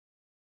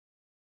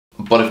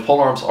But if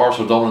polearms are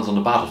so dominant on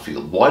the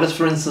battlefield, why does,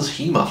 for instance,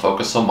 HEMA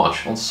focus so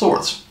much on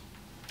swords?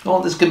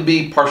 Well, this can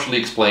be partially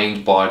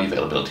explained by the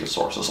availability of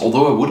sources,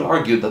 although I would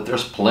argue that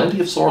there's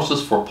plenty of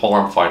sources for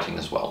polearm fighting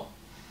as well.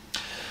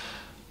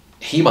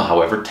 HEMA,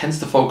 however, tends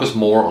to focus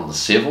more on the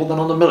civil than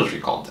on the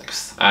military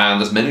context, and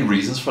there's many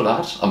reasons for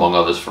that, among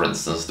others, for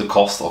instance, the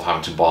cost of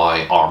having to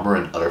buy armor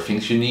and other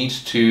things you need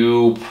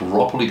to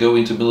properly go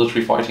into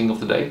military fighting of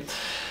the day.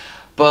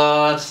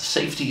 But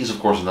safety is of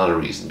course another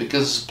reason,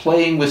 because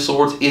playing with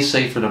swords is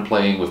safer than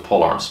playing with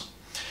polearms.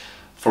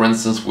 For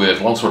instance,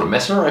 with longsword and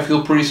messer, I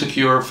feel pretty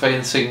secure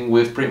fencing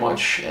with pretty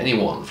much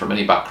anyone from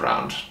any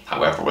background.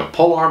 However, with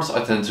polearms,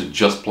 I tend to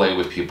just play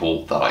with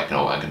people that I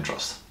know and can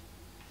trust.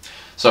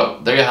 So,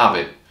 there you have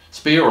it.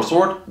 Spear or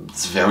sword,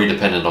 it's very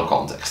dependent on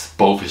context,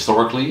 both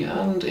historically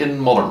and in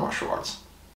modern martial arts.